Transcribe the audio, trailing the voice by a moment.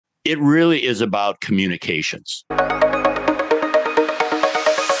It really is about communications.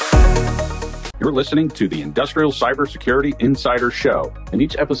 You're listening to the Industrial Cybersecurity Insider Show. In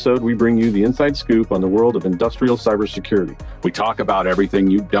each episode, we bring you the inside scoop on the world of industrial cybersecurity. We talk about everything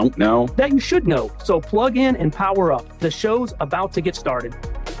you don't know that you should know. So plug in and power up. The show's about to get started.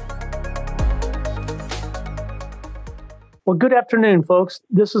 Well, good afternoon, folks.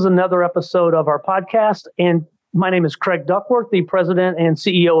 This is another episode of our podcast, and my name is Craig Duckworth, the president and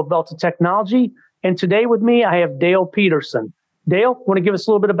CEO of Velta Technology. And today with me, I have Dale Peterson. Dale, want to give us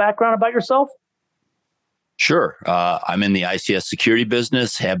a little bit of background about yourself? Sure. I'm in the ICS security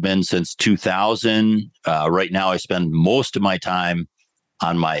business, have been since 2000. Right now, I spend most of my time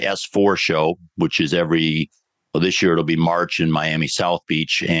on my S4 show, which is this year it'll be March in Miami South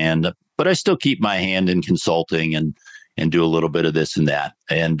Beach. But I still keep my hand in consulting and do a little bit of this and that.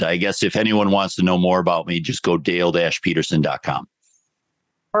 And I guess if anyone wants to know more about me, just go dale-peterson.com.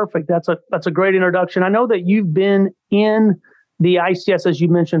 Perfect. That's a great introduction. I know that you've been in the ICS, as you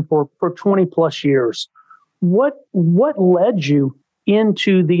mentioned, for 20 plus years. What led you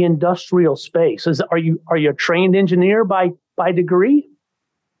into the industrial space? Are you a trained engineer by degree?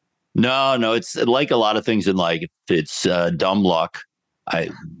 No. It's like a lot of things in life. It's dumb luck.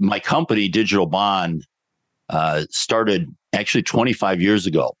 My company, Digital Bond, started actually 25 years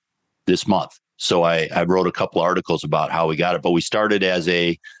ago this month. So I wrote a couple articles about how we got it, but we started as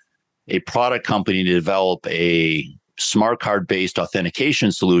a product company to develop a smart card based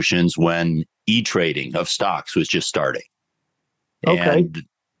authentication solutions when e-trading of stocks was just starting. Okay. And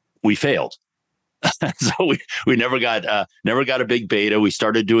we failed. So we never got a big beta. We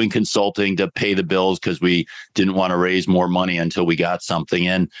started doing consulting to pay the bills because we didn't want to raise more money until we got something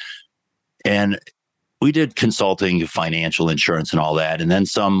in. And we did consulting, financial, insurance, and all that. And then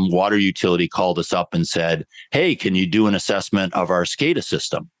some water utility called us up and said, "Hey, can you do an assessment of our SCADA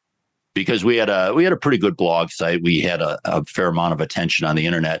system?" Because we had a pretty good blog site. We had a fair amount of attention on the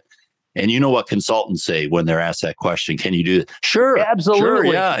internet. And you know what consultants say when they're asked that question? Can you do it? Sure, absolutely, sure,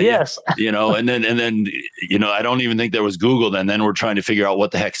 yeah, yes. Yeah. And then I don't even think there was Google then. Then we're trying to figure out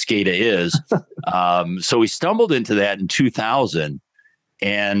what the heck SCADA is. So we stumbled into that in 2000,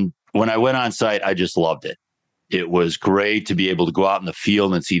 and when I went on site, I just loved it. It was great to be able to go out in the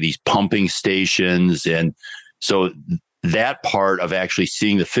field and see these pumping stations. And so that part of actually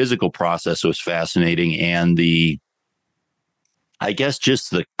seeing the physical process was fascinating. And I guess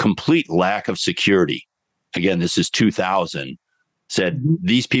just the complete lack of security. Again, this is 2000, said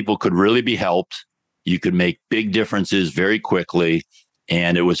these people could really be helped. You could make big differences very quickly.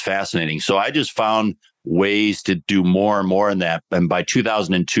 And it was fascinating. So I just found ways to do more and more in that. And by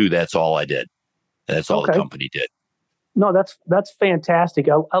 2002, that's all I did. That's all the company did. No, that's fantastic.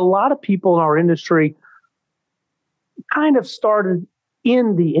 A lot of people in our industry kind of started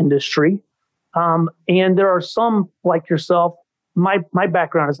in the industry. And there are some like yourself. My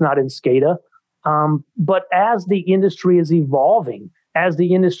background is not in SCADA. But as the industry is evolving, as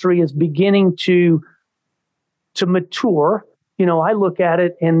the industry is beginning to mature, I look at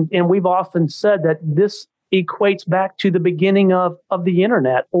it and we've often said that this equates back to the beginning of the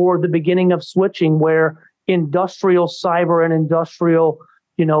internet or the beginning of switching, where industrial cyber and industrial,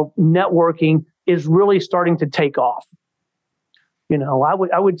 networking is really starting to take off.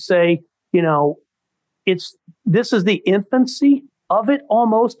 I would say, this is the infancy of it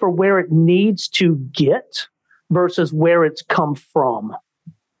almost for where it needs to get versus where it's come from.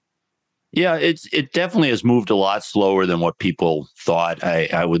 Yeah, it definitely has moved a lot slower than what people thought.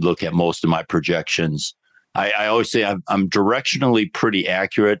 I would look at most of my projections. I always say I'm directionally pretty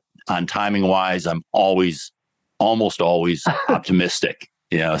accurate on timing wise. I'm almost always optimistic.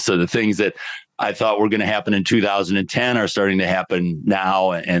 So the things that I thought were going to happen in 2010 are starting to happen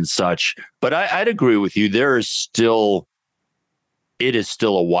now and such. But I'd agree with you. It is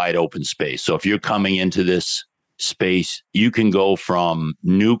still a wide open space. So if you're coming into this space, you can go from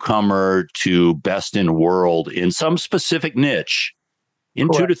newcomer to best in world in some specific niche in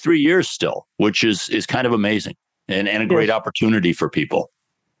Correct. 2 to 3 years still, which is kind of amazing and a great opportunity for people.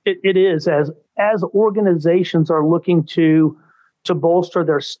 It is as organizations are looking to bolster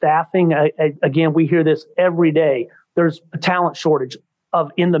their staffing. Again, we hear this every day. There's a talent shortage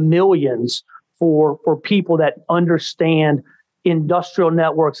in the millions for people that understand industrial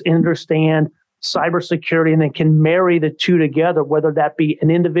networks, understand cybersecurity, and then can marry the two together, whether that be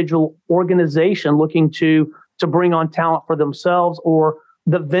an individual organization looking to bring on talent for themselves, or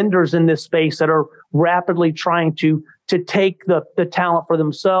the vendors in this space that are rapidly trying to take the talent for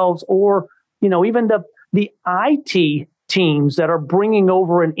themselves, or even the IT teams that are bringing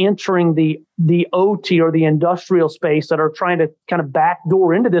over and entering the OT or the industrial space that are trying to kind of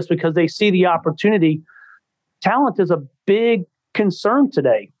backdoor into this because they see the opportunity. Talent is a big concern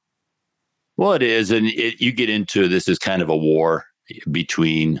today. Well, it is. And you get into this is kind of a war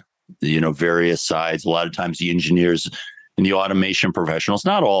between, various sides. A lot of times the engineers and the automation professionals,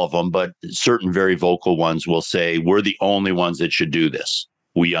 not all of them, but certain very vocal ones will say, we're the only ones that should do this.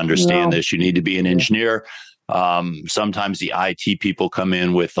 We understand this. You need to be an engineer. Sometimes the IT people come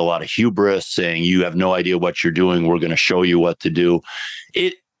in with a lot of hubris saying, you have no idea what you're doing. We're going to show you what to do.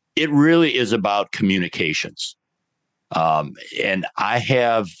 It really is about communications. And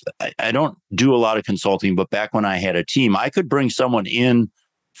I don't do a lot of consulting, but back when I had a team, I could bring someone in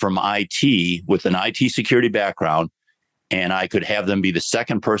from IT with an IT security background, and I could have them be the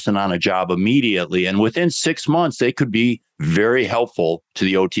second person on a job immediately. And within 6 months, they could be very helpful to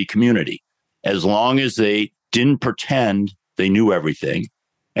the OT community, as long as they didn't pretend they knew everything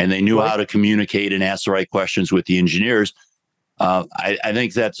and they knew how to communicate and ask the right questions with the engineers. I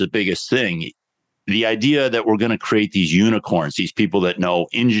think that's the biggest thing. The idea that we're going to create these unicorns, these people that know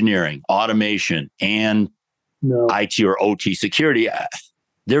engineering, automation, and IT or OT security,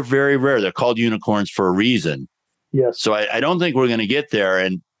 they're very rare. They're called unicorns for a reason. Yes. So I don't think we're going to get there.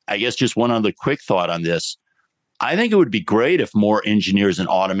 And I guess just one other quick thought on this. I think it would be great if more engineers and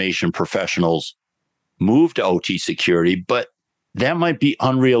automation professionals moved to OT security, but that might be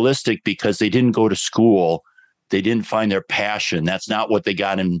unrealistic because they didn't go to school. They didn't find their passion. That's not what they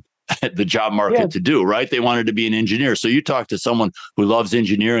got in the job market to do, right? They wanted to be an engineer. So you talk to someone who loves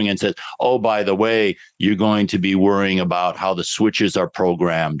engineering and says, oh, by the way, you're going to be worrying about how the switches are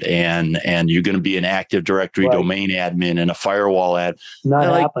programmed and you're going to be an Active Directory domain admin and a firewall ad.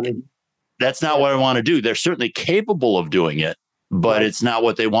 Not happening. That's not what I want to do. They're certainly capable of doing it, but it's not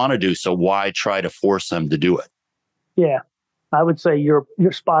what they want to do. So why try to force them to do it? Yeah, I would say you're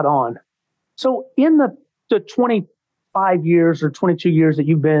spot on. So in the 25 years or 22 years that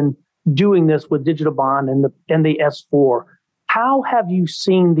you've been doing this with Digital Bond and the S4, how have you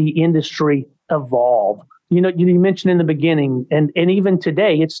seen the industry evolve? You mentioned in the beginning, and even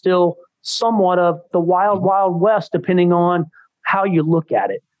today, it's still somewhat of the wild, wild west, depending on how you look at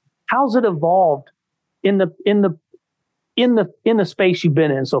it. How's it evolved in the space you've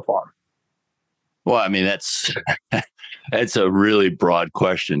been in so far? Well, I mean, that's a really broad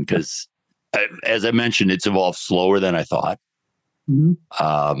question because, as I mentioned, it's evolved slower than I thought.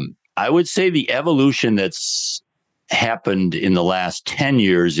 Mm-hmm. I would say the evolution that's happened in the last 10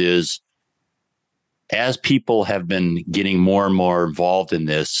 years is as people have been getting more and more involved in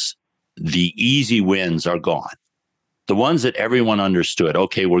this, the easy wins are gone. The ones that everyone understood,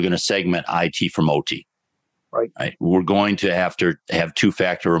 okay, we're going to segment IT from OT. Right. We're going to have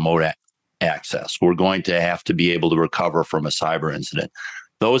two-factor remote access. We're going to have to be able to recover from a cyber incident.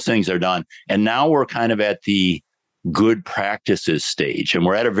 Those things are done. And now we're kind of at the good practices stage. And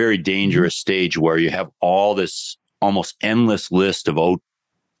we're at a very dangerous stage where you have all this almost endless list of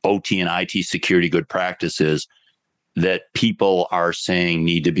OT and IT security good practices that people are saying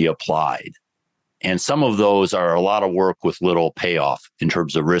need to be applied. And some of those are a lot of work with little payoff in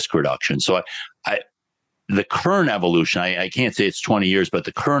terms of risk reduction. So the current evolution, I can't say it's 20 years, but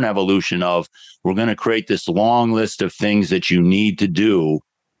the current evolution of we're going to create this long list of things that you need to do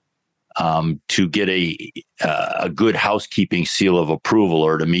to get a good housekeeping seal of approval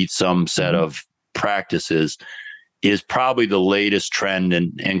or to meet some set of practices is probably the latest trend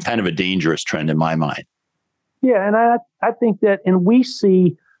and kind of a dangerous trend in my mind. Yeah, and I think that, and we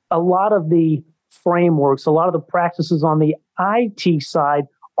see a lot of the frameworks, a lot of the practices on the IT side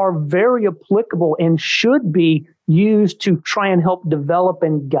are very applicable and should be used to try and help develop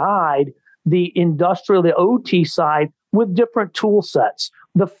and guide the industrial, the OT side with different tool sets.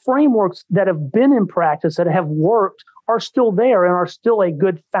 The frameworks that have been in practice that have worked are still there and are still a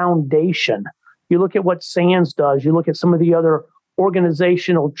good foundation. You look at what SANS does, you look at some of the other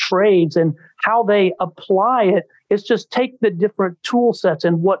organizational trades and how they apply it. It's just take the different tool sets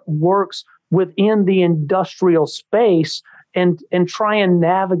and what works within the industrial space and try and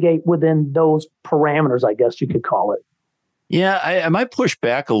navigate within those parameters, I guess you could call it. Yeah, I might push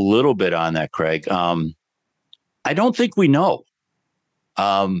back a little bit on that, Craig. I don't think we know.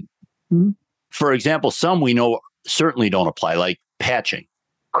 For example, some we know certainly don't apply, like patching.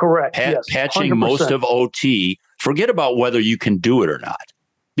 Correct. Yes, patching 100%. most of OT. Forget about whether you can do it or not.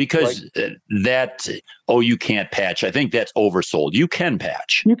 Because you can't patch. I think that's oversold. You can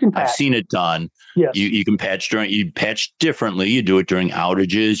patch. You can patch. I've seen it done. Yes. You can patch you patch differently. You do it during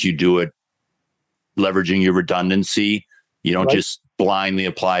outages. You do it leveraging your redundancy. You don't just blindly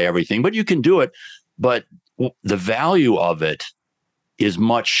apply everything, but you can do it. But the value of it is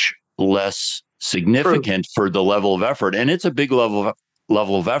much less significant for the level of effort. And it's a big level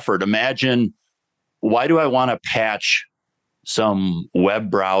of effort. Imagine, why do I want to patch some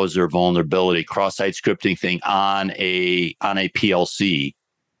web browser vulnerability, cross-site scripting thing on a PLC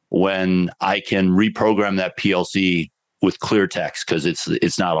when I can reprogram that PLC with clear text because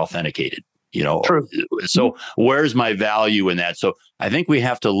it's not authenticated, True. So where's my value in that? So I think we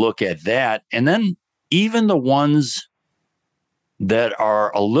have to look at that. And then even the ones that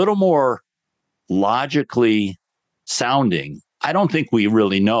are a little more logically sounding, I don't think we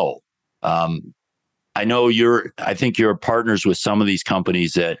really know. I think you're partners with some of these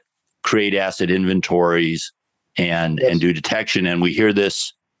companies that create asset inventories and do detection. And we hear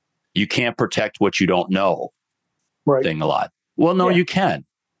this, you can't protect what you don't know thing a lot. Well, no, you can.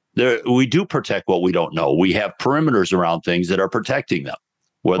 We do protect what we don't know. We have perimeters around things that are protecting them,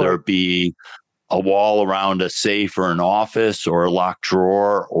 whether it be a wall around a safe or an office or a locked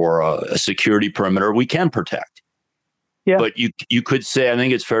drawer or a security perimeter. We can protect. Yeah. But you could say, I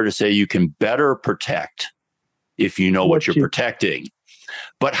think it's fair to say you can better protect if you know what you're protecting.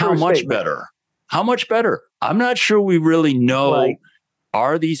 But how much better? How much better? I'm not sure we really know. Right.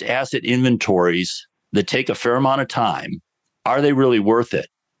 Are these asset inventories that take a fair amount of time, are they really worth it?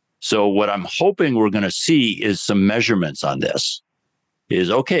 So what I'm hoping we're going to see is some measurements on this.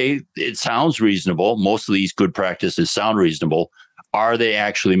 Okay, it sounds reasonable. Most of these good practices sound reasonable. Are they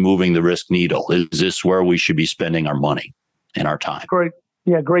actually moving the risk needle? Is this where we should be spending our money and our time? Great.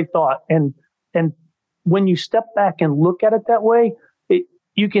 Yeah, great thought. And when you step back and look at it that way,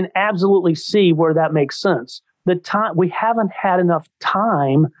 you can absolutely see where that makes sense. We haven't had enough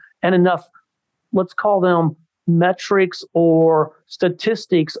time and enough, let's call them metrics or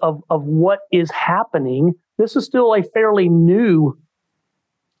statistics of what is happening. This is still a fairly new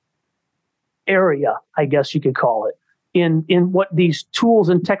area, I guess you could call it, in what these tools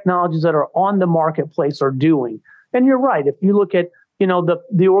and technologies that are on the marketplace are doing. And you're right. If you look at,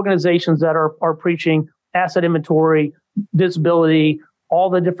 the organizations that are preaching asset inventory, visibility, all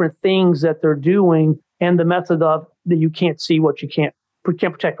the different things that they're doing, and the method of that you can't see what you can't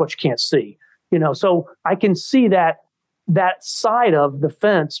protect what you can't see. So I can see that side of the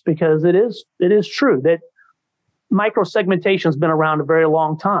fence, because it is true that microsegmentation has been around a very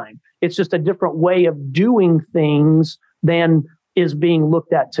long time. It's just a different way of doing things than is being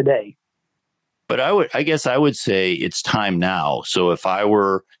looked at today. But I guess I would say it's time now. So if I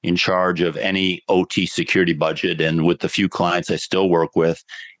were in charge of any OT security budget, and with the few clients I still work with,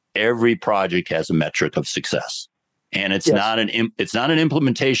 every project has a metric of success. And it's not an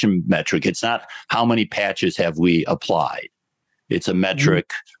implementation metric. It's not how many patches have we applied. It's a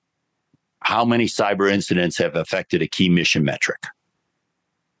metric, how many cyber incidents have affected a key mission metric.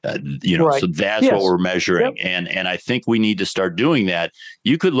 So that's what we're measuring. Yep. And I think we need to start doing that.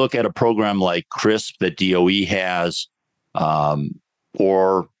 You could look at a program like CRISP that DOE has,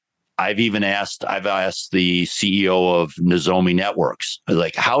 or I've asked the CEO of Nozomi Networks,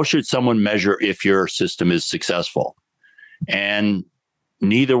 like, how should someone measure if your system is successful? And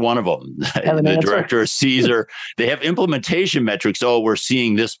neither one of them, the director of Caesar, they have implementation metrics. Oh, we're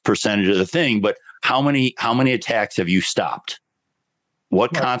seeing this percentage of the thing, but how many attacks have you stopped?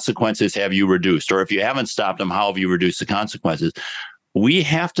 What consequences have you reduced? Or if you haven't stopped them, how have you reduced the consequences? We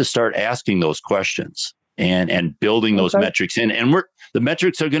have to start asking those questions and building those metrics in. And the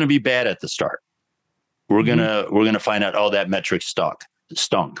metrics are going to be bad at the start. We're gonna find out, that metric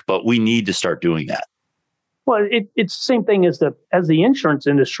stunk. But we need to start doing that. Well, it's the same thing as the insurance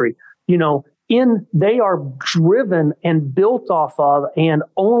industry. They are driven and built off of and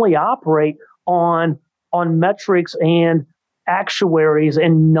only operate on metrics and actuaries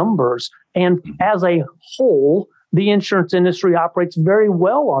and numbers. And as a whole, the insurance industry operates very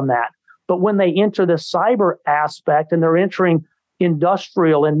well on that. But when they enter the cyber aspect and they're entering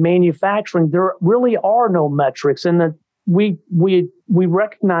industrial and manufacturing, there really are no metrics. And that we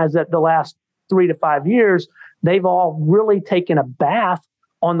recognize that the last 3 to 5 years, they've all really taken a bath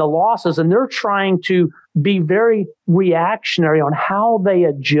on the losses, and they're trying to be very reactionary on how they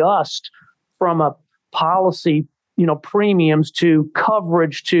adjust from a policy, premiums to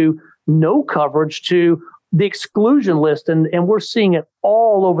coverage to no coverage to the exclusion list. And we're seeing it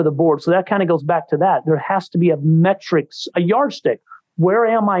all over the board. So that kind of goes back to that. There has to be a metrics, a yardstick. Where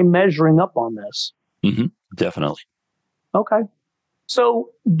am I measuring up on this? Mm-hmm. Definitely. Okay. So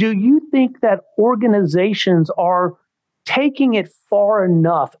do you think that organizations are taking it far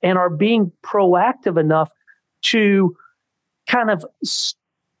enough and are being proactive enough to kind of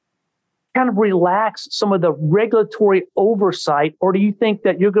relax some of the regulatory oversight? Or do you think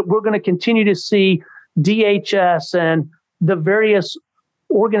that we're going to continue to see DHS and the various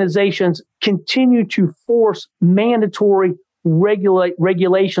organizations continue to force mandatory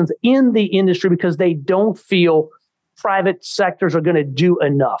regulations in the industry because they don't feel private sectors are going to do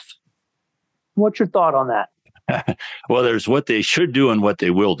enough. What's your thought on that? Well, there's what they should do and what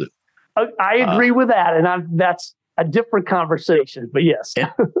they will do. I agree with that, and that's a different conversation. But yes,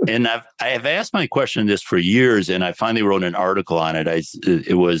 and I have asked my question this for years, and I finally wrote an article on it. I think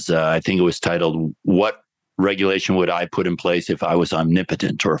it was titled "What Regulation Would I Put in Place If I Was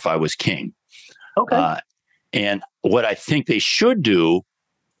Omnipotent or If I Was King?" Okay. And what I think they should do,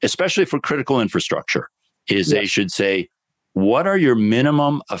 especially for critical infrastructure, is they should say, what are your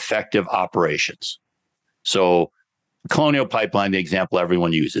minimum effective operations? So Colonial Pipeline, the example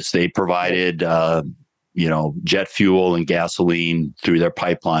everyone uses, they provided, jet fuel and gasoline through their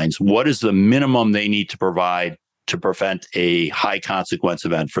pipelines. What is the minimum they need to provide to prevent a high consequence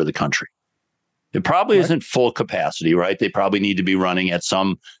event for the country? It probably isn't full capacity, right? They probably need to be running at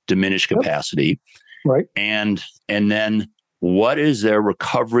some diminished capacity. Right. And then what is their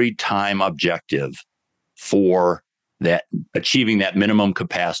recovery time objective for that, achieving that minimum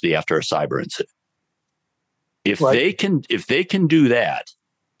capacity after a cyber incident? If they can do that,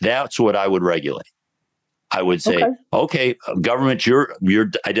 that's what I would regulate. I would say, okay, government, you're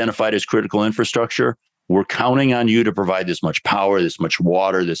identified as critical infrastructure. We're counting on you to provide this much power, this much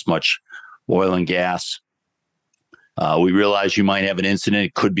water, this much oil and gas. We realize you might have an incident.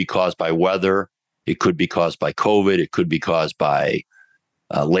 It could be caused by weather. It could be caused by COVID. It could be caused by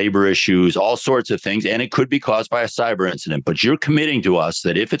labor issues, all sorts of things. And it could be caused by a cyber incident. But you're committing to us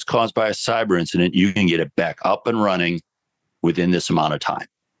that if it's caused by a cyber incident, you can get it back up and running within this amount of time.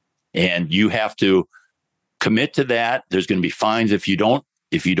 And you have to commit to that. There's going to be fines if you don't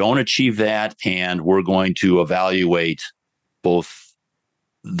achieve that. And we're going to evaluate both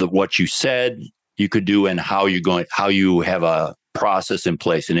what you said you could do and how you have a process in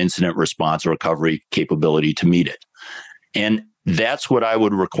place, an incident response or recovery capability to meet it. And that's what I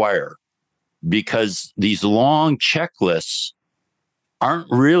would require, because these long checklists aren't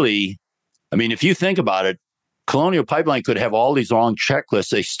really, I mean, if you think about it, Colonial Pipeline could have all these long checklists.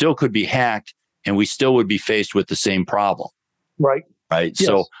 They still could be hacked and we still would be faced with the same problem. Right. Right. Yes.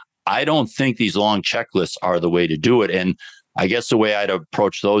 So I don't think these long checklists are the way to do it. And I guess the way I'd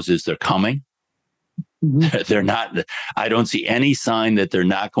approach those is they're coming. Mm-hmm. They're not, I don't see any sign that they're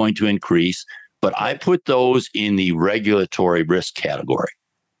not going to increase, but I put those in the regulatory risk category.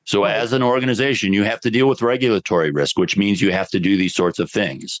 So as an organization, you have to deal with regulatory risk, which means you have to do these sorts of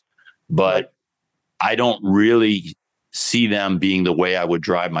things. But I don't really see them being the way I would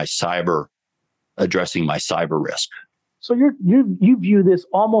drive my addressing my cyber risk. So you view this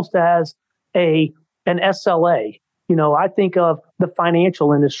almost as an SLA. I think of the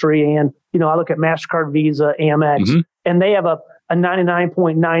financial industry, and I look at MasterCard, Visa, Amex, and they have a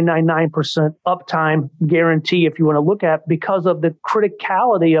 99.999% uptime guarantee, if you want to look at, because of the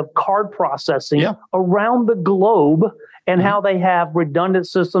criticality of card processing around the globe, and how they have redundant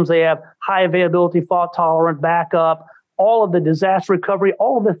systems. They have high availability, fault tolerant, backup, all of the disaster recovery,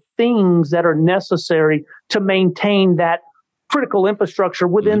 all of the things that are necessary to maintain that critical infrastructure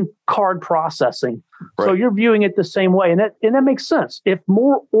within card processing. Right. So you're viewing it the same way. And that makes sense. If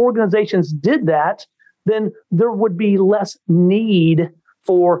more organizations did that, then there would be less need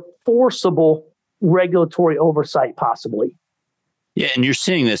for forcible regulatory oversight, possibly. Yeah, and you're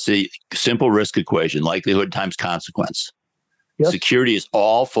seeing this, a simple risk equation, likelihood times consequence. Yes. Security is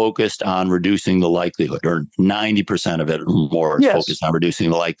all focused on reducing the likelihood, or 90% of it or more is focused on reducing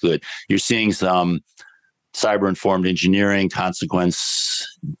the likelihood. You're seeing some cyber-informed engineering,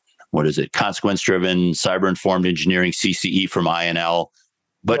 consequence-driven cyber-informed engineering, CCE from INL.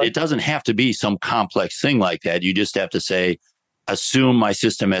 But it doesn't have to be some complex thing like that. You just have to say, assume my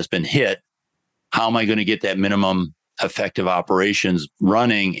system has been hit. How am I going to get that minimum effective operations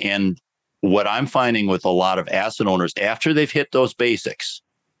running? And what I'm finding with a lot of asset owners, after they've hit those basics,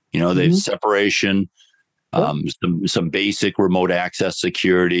 they've separation, some basic remote access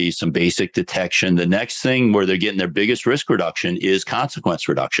security, some basic detection. The next thing where they're getting their biggest risk reduction is consequence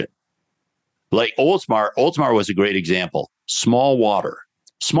reduction. Like Oldsmar was a great example. Small water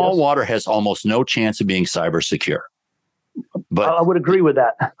has almost no chance of being cyber secure. But I would agree with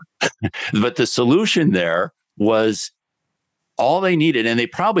that. But the solution there was all they needed, and they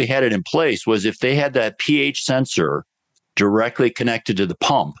probably had it in place, was if they had that pH sensor directly connected to the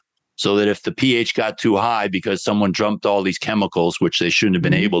pump, so that if the pH got too high because someone dumped all these chemicals, which they shouldn't have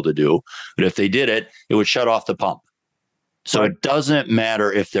been able to do, but if they did it, it would shut off the pump. So it doesn't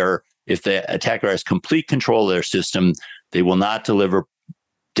matter if the attacker has complete control of their system, they will not deliver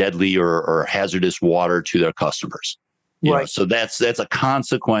deadly or hazardous water to their customers. You know, so that's a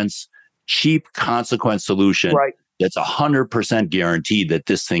consequence, cheap consequence solution. Right. That's 100% guaranteed that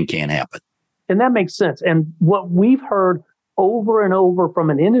this thing can't happen. And that makes sense. And what we've heard over and over from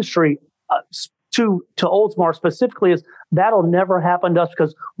an industry to Oldsmar specifically is that'll never happen to us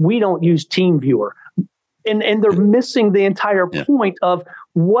because we don't use TeamViewer. And they're missing the entire point of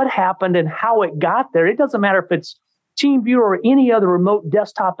what happened and how it got there. It doesn't matter if it's TeamViewer or any other remote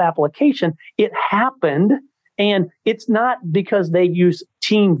desktop application. It happened, and it's not because they use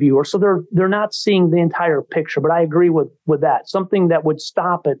TeamViewer. So they're not seeing the entire picture. But I agree with that. Something that would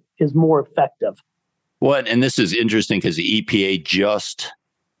stop it is more effective. Well, and this is interesting because the EPA just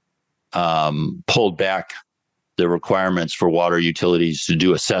pulled back the requirements for water utilities to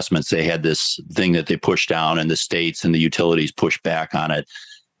do assessments. They had this thing that they pushed down, and the states and the utilities pushed back on it.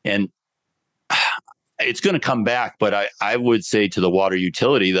 And it's going to come back, but I would say to the water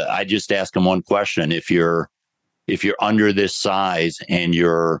utility that I just ask them one question. If you're under this size and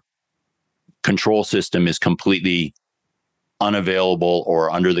your control system is completely unavailable or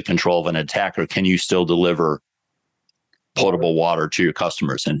under the control of an attacker, can you still deliver potable water to your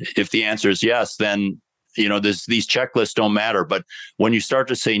customers? And if the answer is yes, then these checklists don't matter. But when you start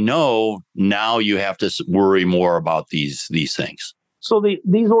to say no, now you have to worry more about these things. So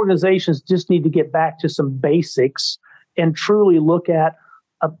these organizations just need to get back to some basics and truly look at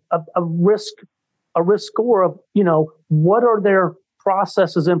a risk score of, what are their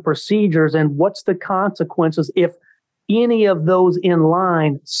processes and procedures and what's the consequences if any of those in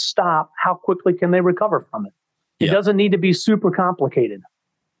line stop, how quickly can they recover from it? It doesn't need to be super complicated.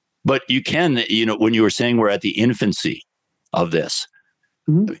 But you can, when you were saying we're at the infancy of this,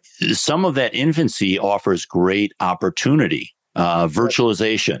 some of that infancy offers great opportunity.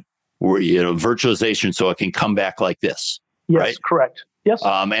 Virtualization, virtualization so it can come back like this. Yes, right? Correct. Yes.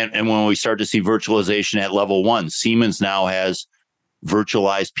 And when we start to see virtualization at level 1, Siemens now has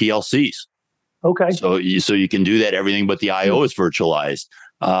virtualized PLCs. Okay. So you can do that, everything but the I/O is virtualized.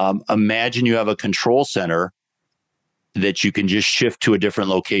 Imagine you have a control center that you can just shift to a different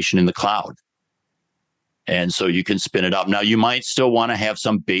location in the cloud. And so you can spin it up. Now, you might still want to have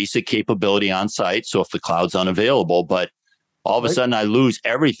some basic capability on site. So if the cloud's unavailable, but all of a sudden I lose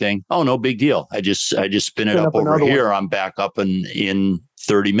everything. Oh, no big deal. I just spin it up over here. I'm back up in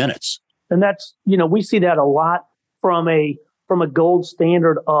 30 minutes. And that's, we see that a lot from a gold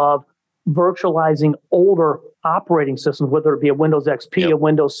standard of virtualizing older operating systems, whether it be a Windows XP, a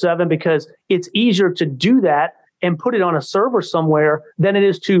Windows 7, because it's easier to do that and put it on a server somewhere than it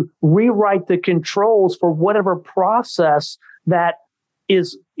is to rewrite the controls for whatever process that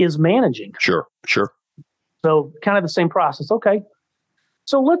is managing. Sure. So kind of the same process. Okay.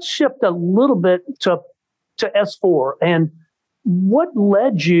 So let's shift a little bit to S4. And what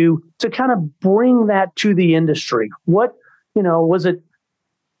led you to kind of bring that to the industry? What, was it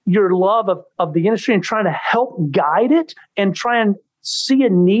your love of the industry and trying to help guide it and try and see a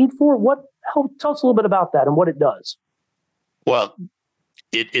need for it? Tell us a little bit about that and what it does. Well,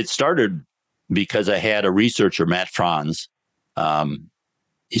 it started because I had a researcher, Matt Franz.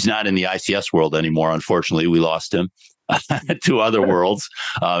 He's not in the ICS world anymore. Unfortunately, we lost him to other worlds.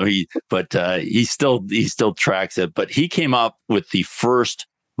 He still tracks it. But he came up with the first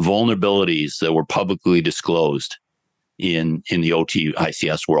vulnerabilities that were publicly disclosed in the OT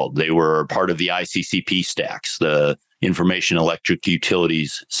ICS world. They were part of the ICCP stacks, the information electric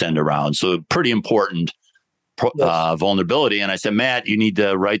utilities send around. So pretty important vulnerability. And I said, Matt, you need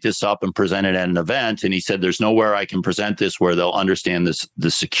to write this up and present it at an event. And he said, there's nowhere I can present this where they'll understand the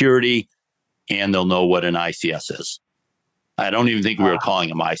security and they'll know what an ICS is. I don't even think we were calling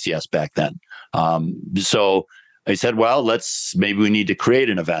them ICS back then. So I said, well, maybe we need to create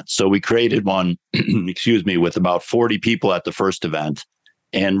an event. So we created one, with about 40 people at the first event,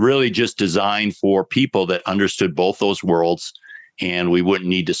 and really just designed for people that understood both those worlds. And we wouldn't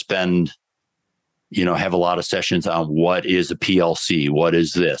need to spend, have a lot of sessions on what is a PLC, what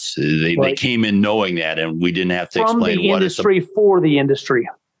is this. They came in knowing that, and we didn't have to explain from the industry for the industry.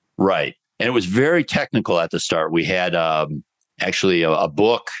 Right. And it was very technical at the start. We had actually a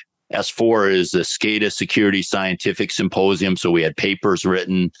book. S4 is the SCADA Security Scientific Symposium. So we had papers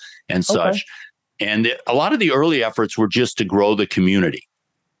written and such. And a lot of the early efforts were just to grow the community.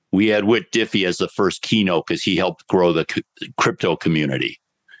 We had Whit Diffie as the first keynote because he helped grow the crypto community.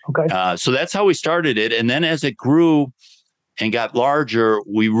 Okay. So that's how we started it. And then as it grew and got larger,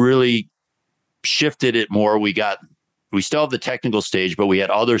 we really shifted it more. We still have the technical stage, but we had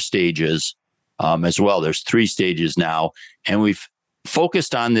other stages as well. There's 3 stages now. And we've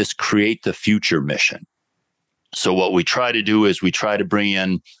focused on this create the future mission. So what we try to do is we try to bring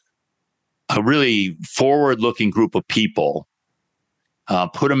in a really forward-looking group of people,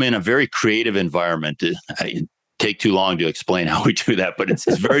 put them in a very creative environment. I take too long to explain how we do that, but it's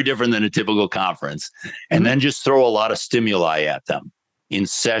very different than a typical conference. And then just throw a lot of stimuli at them in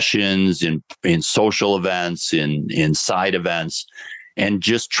sessions, in social events, in side events, and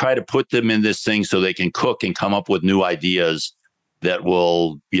just try to put them in this thing so they can cook and come up with new ideas that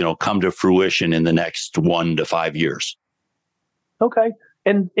will, come to fruition in the next 1 to 5 years. Okay.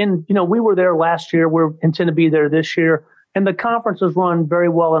 And we were there last year. We intend to be there this year. And the conference is run very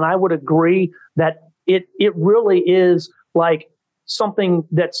well. And I would agree that it really is like something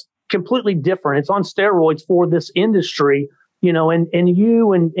that's completely different. It's on steroids for this industry, and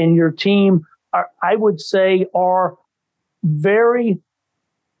you and your team I would say are very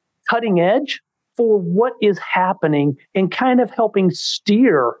cutting edge for what is happening and kind of helping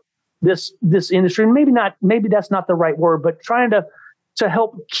steer this industry. And maybe that's not the right word, but trying to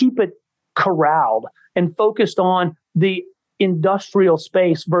help keep it corralled and focused on the industrial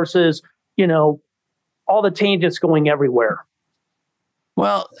space versus, all the tangents going everywhere.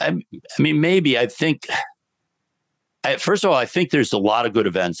 Well, I mean, maybe I think, first of all, I think there's a lot of good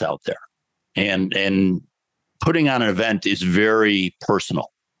events out there, and putting on an event is very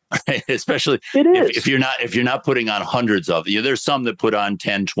personal, right? Especially if you're not putting on hundreds of you. There's some that put on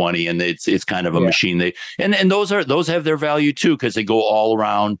 10, 20, and it's kind of a machine. And those have their value too, because they go all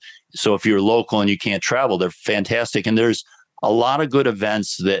around. So if you're local and you can't travel, they're fantastic. And there's a lot of good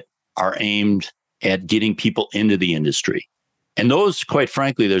events that are aimed at getting people into the industry. And those, quite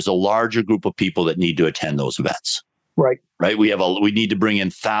frankly, there's a larger group of people that need to attend those events. Right. We need to bring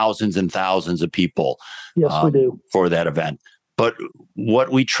in thousands and thousands of people. Yes, we do. For that event. But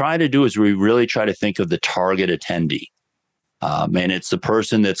what we try to do is we really try to think of the target attendee. And it's the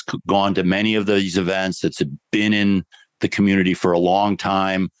person that's gone to many of these events, that's been in the community for a long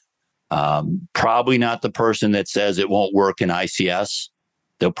time. Probably not the person that says it won't work in ICS.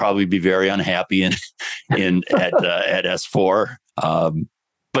 They'll probably be very unhappy at S4.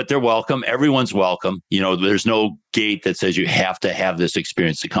 But they're welcome. Everyone's welcome. There's no gate that says you have to have this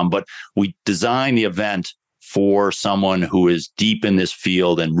experience to come. But we design the event for someone who is deep in this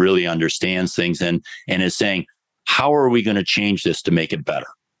field and really understands things and is saying, how are we going to change this to make it better?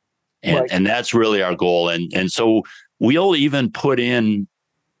 And that's really our goal. And so we'll even put in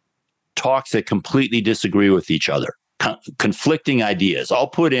talks that completely disagree with each other, conflicting ideas. I'll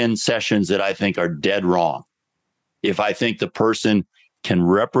put in sessions that I think are dead wrong if I think the person can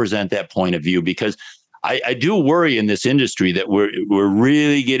represent that point of view, because I do worry in this industry that we're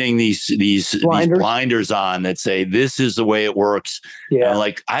really getting these blinders on that say this is the way it works. Yeah.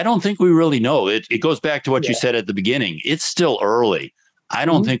 And I don't think we really know. It goes back to what you said at the beginning. It's still early. I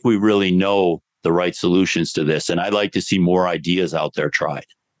don't think we really know the right solutions to this. And I'd like to see more ideas out there tried.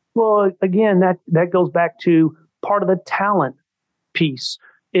 Well, again, that goes back to part of the talent piece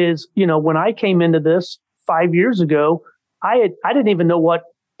is, when I came into this 5 years ago, I didn't even know what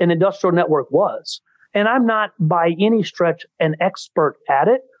an industrial network was. And I'm not by any stretch an expert at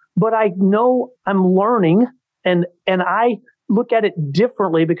it, but I know I'm learning and I look at it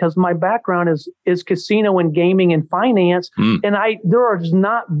differently because my background is casino and gaming and finance. And there is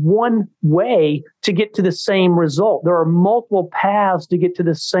not one way to get to the same result. There are multiple paths to get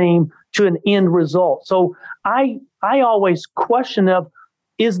to an end result. So I always question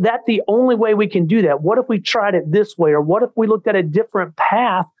is that the only way we can do that? What if we tried it this way? Or what if we looked at a different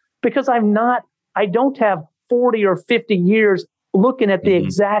path? Because I don't have 40 or 50 years looking at the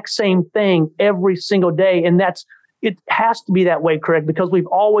exact same thing every single day. And it has to be that way, Craig, because we've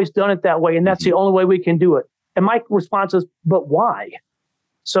always done it that way. And that's the only way we can do it. And my response is, but why?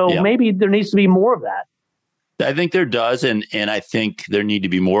 So maybe there needs to be more of that. I think there does. And I think there need to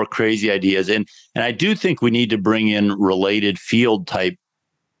be more crazy ideas. And I do think we need to bring in related field type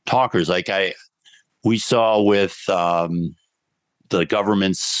talkers. We saw with the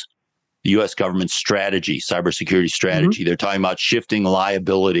U.S. government's strategy, cybersecurity strategy. They're talking about shifting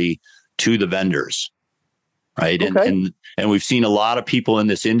liability to the vendors, right? Okay. And we've seen a lot of people in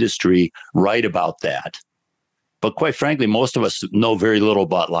this industry write about that. But quite frankly, most of us know very little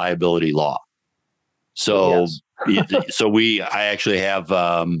about liability law. So, I actually have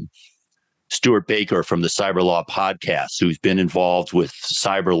Stuart Baker from the Cyber Law podcast, who's been involved with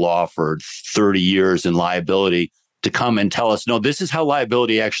cyber law for 30 years in liability, to come and tell us, no, this is how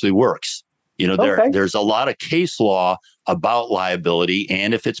liability actually works. There's a lot of case law about liability,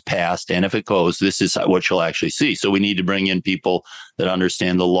 and if it's passed and if it goes, this is what you'll actually see. So we need to bring in people that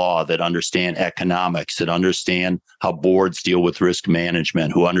understand the law, that understand economics, that understand how boards deal with risk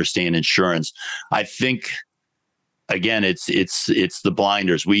management, who understand insurance. I think again, it's the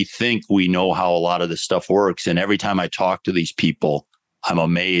blinders. We think we know how a lot of this stuff works. And every time I talk to these people, I'm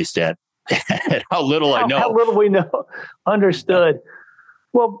amazed at how little I know. How little we know. Understood.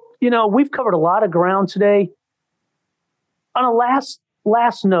 Well, we've covered a lot of ground today. On a last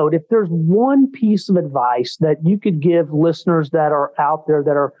note, if there's one piece of advice that you could give listeners that are out there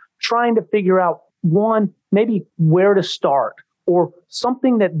that are trying to figure out, one, maybe where to start, or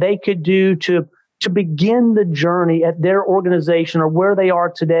something that they could do to begin the journey at their organization or where they are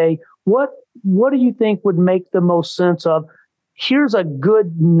today, what do you think would make the most sense of, here's a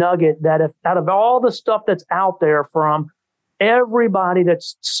good nugget that if out of all the stuff that's out there from everybody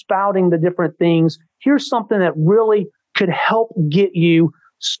that's spouting the different things, here's something that really could help get you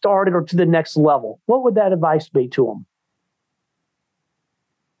started or to the next level? What would that advice be to them?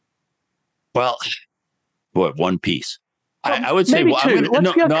 Well, one piece. I would say, maybe two. Let's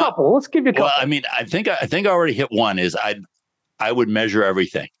give you a couple. Well, I mean, I think I already hit one. Is I would measure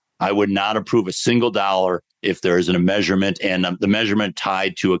everything. I would not approve a single dollar if there isn't a measurement, and the measurement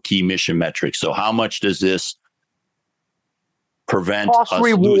tied to a key mission metric. So how much does this prevent us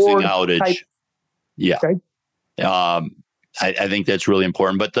losing outage? Type. Yeah. Okay. I think that's really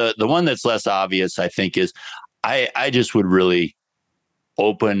important. But the one that's less obvious, I think, is I just would really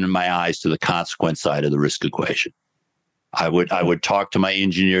open my eyes to the consequence side of the risk equation. I would talk to my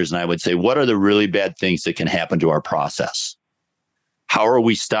engineers and I would say, what are the really bad things that can happen to our process? How are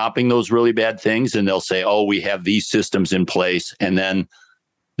we stopping those really bad things? And they'll say, oh, we have these systems in place. And then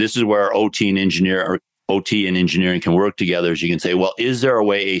this is where OT and engineering can work together. As you can say, well, is there a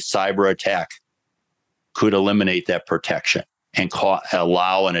way a cyber attack could eliminate that protection and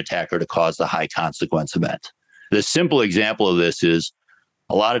allow an attacker to cause the high consequence event? The simple example of this is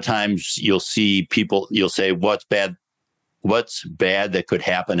a lot of times you'll see people, you'll say, what's bad that could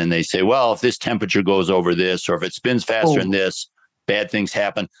happen? And they say, well, if this temperature goes over this, or if it spins faster than this, bad things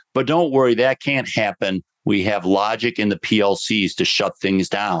happen. But don't worry, that can't happen. We have logic in the PLCs to shut things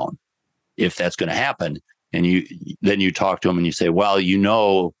down if that's going to happen. And then you talk to them and you say, well, a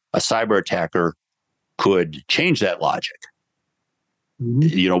cyber attacker could change that logic.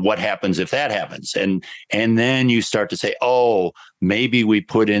 Mm-hmm. What happens if that happens? And then you start to say, oh, maybe we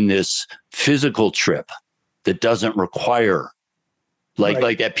put in this physical trip that doesn't require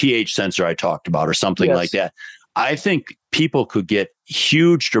like that pH sensor I talked about or something like that. I think people could get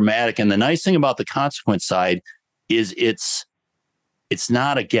huge, dramatic. And the nice thing about the consequence side is it's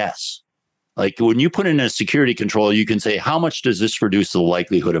not a guess. Like when you put in a security control, you can say, how much does this reduce the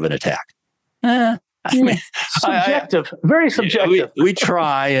likelihood of an attack? Subjective, very subjective. We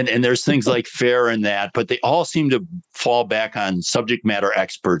try, and there's things like fair in that, but they all seem to fall back on subject matter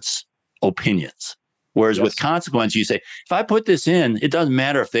experts' opinions. Whereas with consequence, you say, if I put this in, it doesn't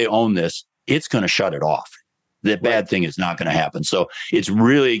matter if they own this, it's going to shut it off. That bad thing is not going to happen. So it's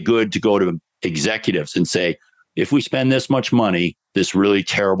really good to go to executives and say, if we spend this much money, this really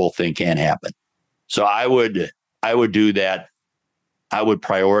terrible thing can't happen. So I would do that. I would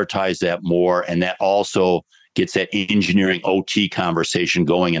prioritize that more. And that also gets that engineering OT conversation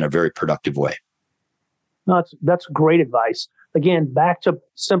going in a very productive way. No, that's great advice. Again, back to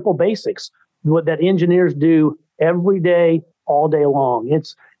simple basics, what that engineers do every day, all day long.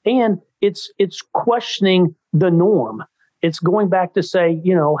 It's questioning the norm. It's going back to say,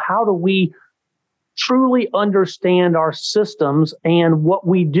 how do we truly understand our systems and what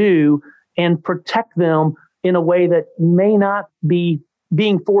we do and protect them in a way that may not be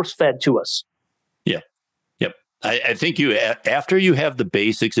being force-fed to us. Yep. I think after you have the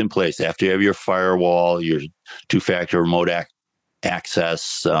basics in place, after you have your firewall, your two-factor remote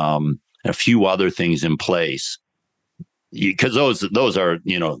access, and a few other things in place, because those are,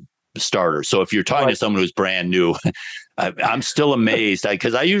 starters. So if you're talking to someone who's brand new, I'm still amazed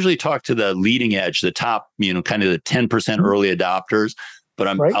because I usually talk to the leading edge, the top, kind of the 10% early adopters, but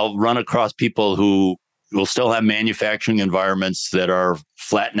I'll run across people who will still have manufacturing environments that are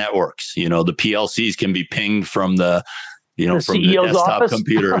flat networks. The PLCs can be pinged from the desktop office.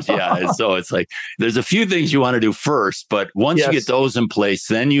 Computers. Yeah. So it's like, there's a few things you want to do first, but once you get those in place,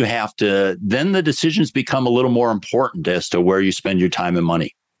 then then the decisions become a little more important as to where you spend your time and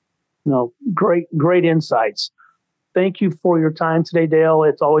money. No, great insights. Thank you for your time today, Dale.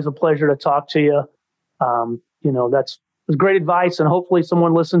 It's always a pleasure to talk to you. That's great advice, and hopefully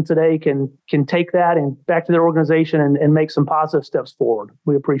someone listening today can take that and back to their organization and make some positive steps forward.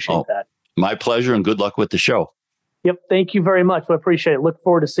 We appreciate that. My pleasure, and good luck with the show. Yep, thank you very much. We appreciate it. Look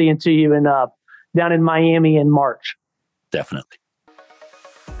forward to seeing you down in Miami in March. Definitely.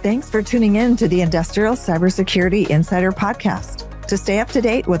 Thanks for tuning in to the Industrial Cybersecurity Insider Podcast. To stay up to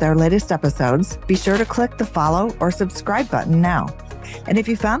date with our latest episodes, be sure to click the follow or subscribe button now. And if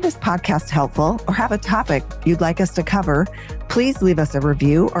you found this podcast helpful or have a topic you'd like us to cover, please leave us a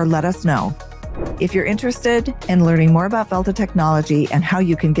review or let us know. If you're interested in learning more about Velta Technology and how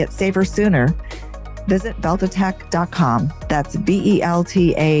you can get safer sooner, visit veltatech.com. That's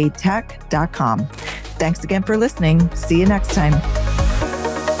VELTA tech.com. Thanks again for listening. See you next time.